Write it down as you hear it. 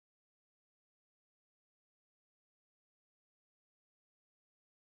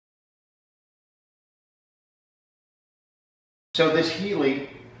So this Healey,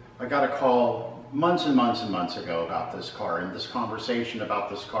 I got a call months and months and months ago about this car, and this conversation about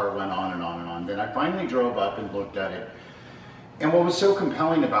this car went on and on and on. Then I finally drove up and looked at it. And what was so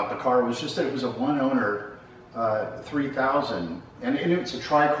compelling about the car was just that it was a one owner 3000, and it's a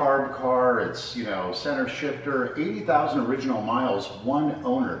tri-carb car. It's, you know, center shifter, 80,000 original miles, one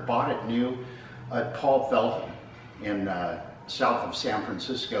owner, bought it new at Paul Felton in south of San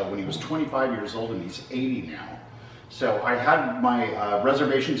Francisco when he was 25 years old, and he's 80 now. So I had my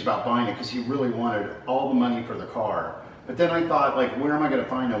reservations about buying it because he really wanted all the money for the car. But then I thought, like, where am I going to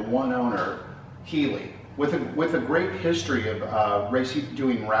find a one owner Healey with a great history of racing,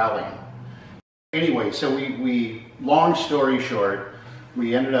 doing rallying? Anyway, so we long story short,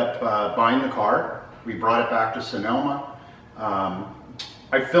 we ended up buying the car. We brought it back to Sonoma.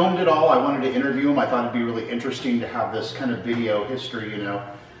 I filmed it all. I wanted to interview him. I thought it'd be really interesting to have this kind of video history, you know,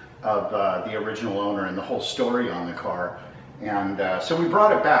 of the original owner and the whole story on the car. And so we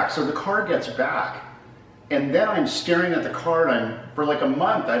brought it back. So the car gets back, and then I'm staring at the car, and for like a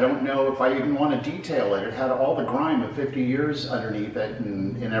month I don't know if I even want to detail it. It had all the grime of 50 years underneath it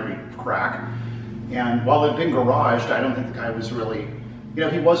and in every crack. And while it had been garaged, I don't think the guy was really, you know,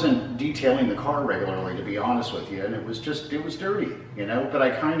 he wasn't detailing the car regularly, to be honest with you. And it was dirty, you know. But I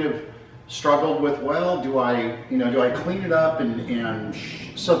kind of struggled with, well, do I clean it up and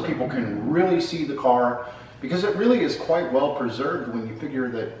so people can really see the car, because it really is quite well preserved when you figure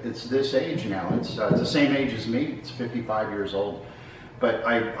that it's this age now. It's the same age as me. It's 55 years old. But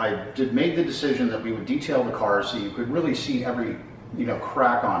I made the decision that we would detail the car so you could really see every, you know,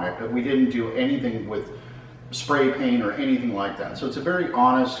 crack on it, but we didn't do anything with spray paint or anything like that. So it's a very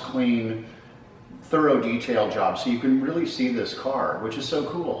honest, clean, thorough detail job, so you can really see this car, which is so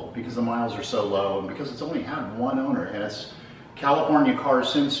cool because the miles are so low and because it's only had one owner, and it's California car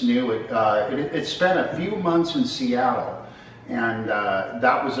since new. It spent a few months in Seattle, and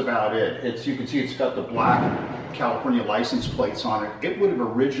that was about it. You can see it's got the black California license plates on it. It would have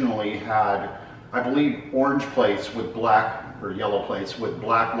originally had, I believe, orange plates with black, or yellow plates with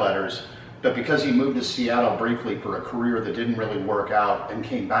black letters, but because he moved to Seattle briefly for a career that didn't really work out and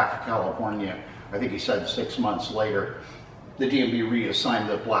came back to California, I think he said 6 months later, the DMV reassigned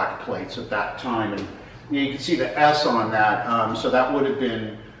the black plates at that time. And you can see the S on that, so that would have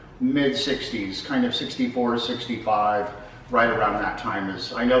been mid-60s, kind of 64, 65, right around that time.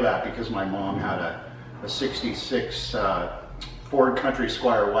 I know that because my mom had a 66 Ford Country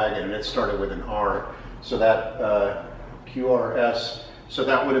Squire wagon, and it started with an R, so that QRS, so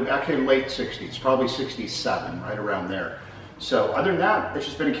that would have actually late 60s, probably 67, right around there. So other than that, it's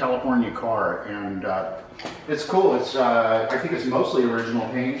just been a California car, and it's cool. It's I think it's mostly original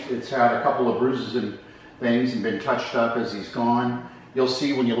paint. It's had a couple of bruises and things and been touched up as he's gone. You'll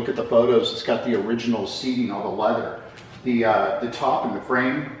see when you look at the photos, it's got the original seating, all the leather. The top and the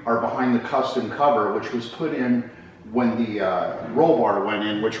frame are behind the custom cover, which was put in when the roll bar went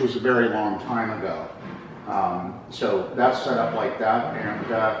in, which was a very long time ago. So that's set up like that,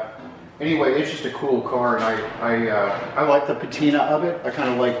 and anyway, it's just a cool car, and I like the patina of it. I kind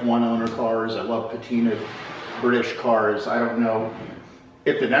of like one owner cars. I love patinaed British cars. I don't know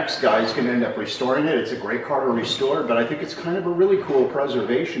if the next guy is going to end up restoring it. It's a great car to restore, but I think it's kind of a really cool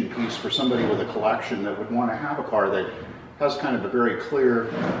preservation piece for somebody with a collection that would want to have a car that has kind of a very clear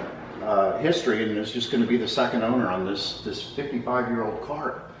history and is just going to be the second owner on this 55-year-old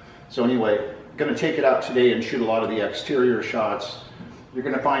car. So anyway, going to take it out today and shoot a lot of the exterior shots. You're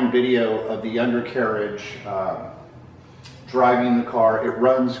going to find video of the undercarriage, driving the car. It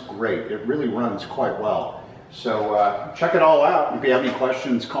runs great. It really runs quite well. So check it all out. If you have any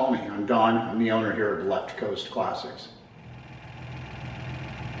questions, call me. I'm Don. I'm the owner here at Left Coast Classics.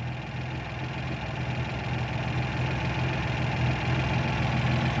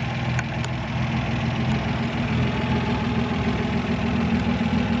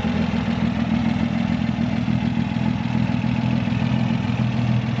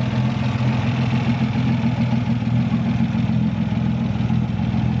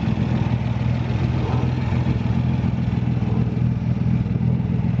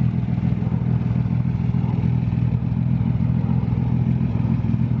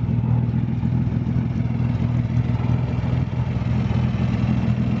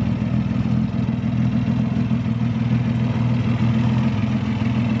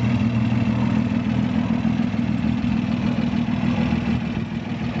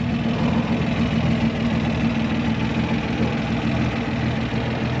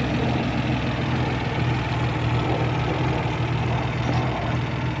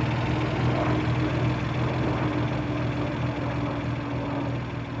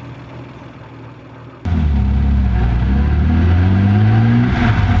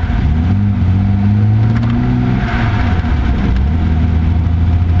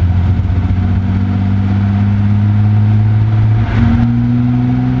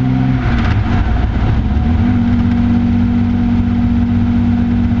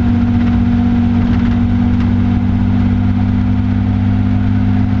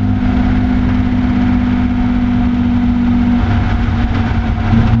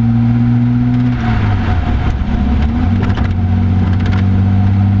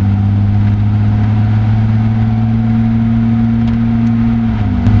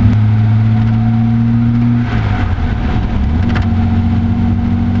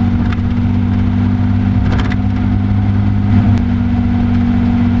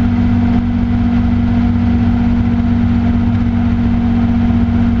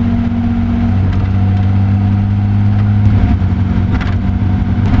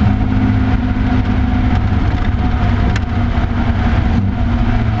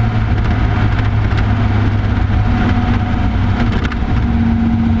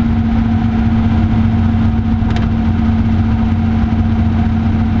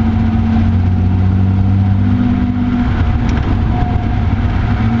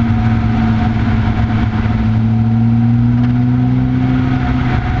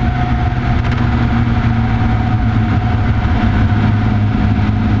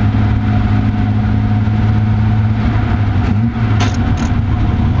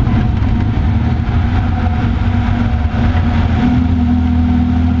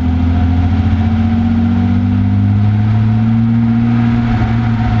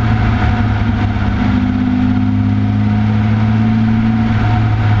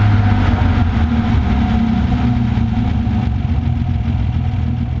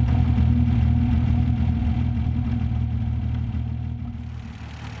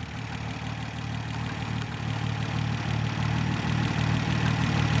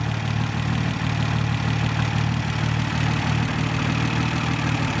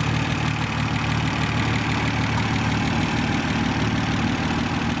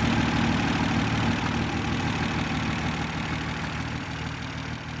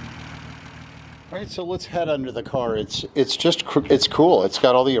 right, so let's head under the car. It's cool. It's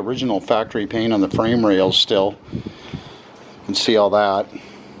got all the original factory paint on the frame rails still. You can see all that.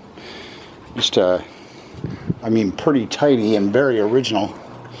 Just I mean, pretty tidy and very original.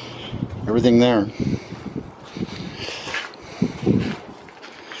 Everything there.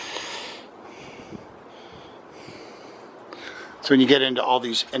 So when you get into all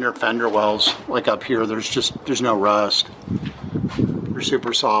these inner fender wells, like up here, there's no rust. They're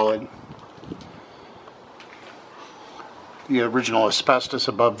super solid. The original asbestos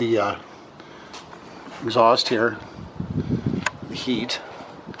above the exhaust here. The heat.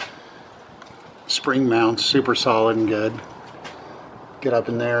 Spring mounts, super solid and good. Get up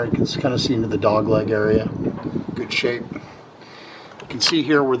in there, you can kind of see into the dogleg area. Good shape. You can see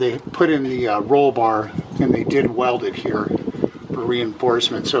here where they put in the roll bar, and they did weld it here for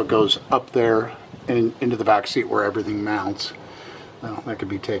reinforcement, so it goes up there and into the back seat where everything mounts. Well, that could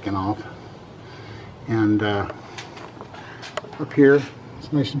be taken off. And up here,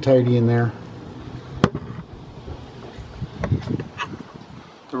 it's nice and tidy in there.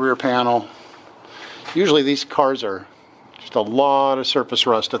 The rear panel. Usually these cars are just a lot of surface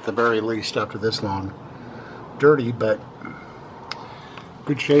rust at the very least after this long. Dirty, but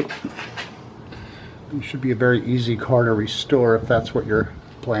good shape. It should be a very easy car to restore if that's what your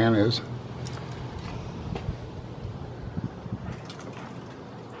plan is.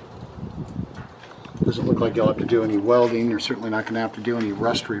 Doesn't look like you'll have to do any welding. You're certainly not going to have to do any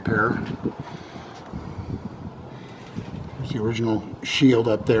rust repair. There's the original shield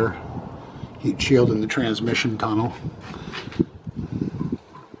up there. Heat shield in the transmission tunnel.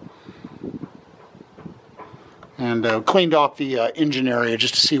 And cleaned off the engine area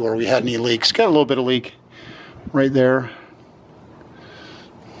just to see where we had any leaks. Got a little bit of leak right there.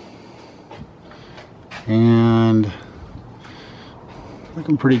 And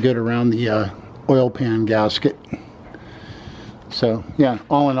looking pretty good around the oil pan gasket. So yeah,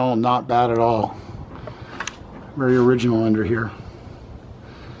 all in all, not bad at all. Very original under here.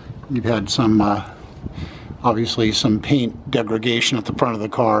 You've had some, obviously some paint degradation at the front of the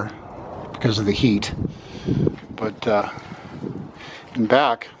car because of the heat. But in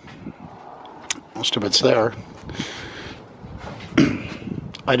back, most of it's there.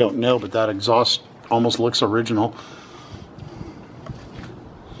 I don't know, but that exhaust almost looks original.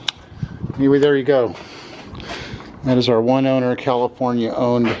 Anyway, there you go. That is our one owner, California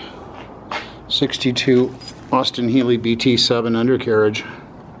owned 62 Austin Healey BT7 undercarriage.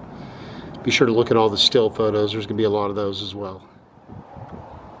 Be sure to look at all the still photos. There's going to be a lot of those as well.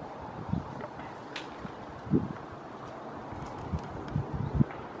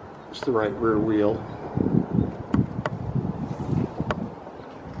 It's the right rear wheel.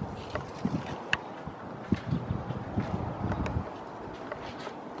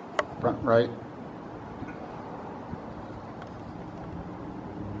 Front right.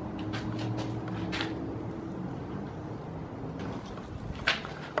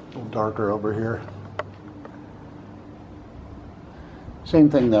 A little darker over here. Same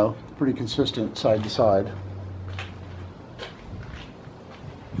thing though, pretty consistent side to side.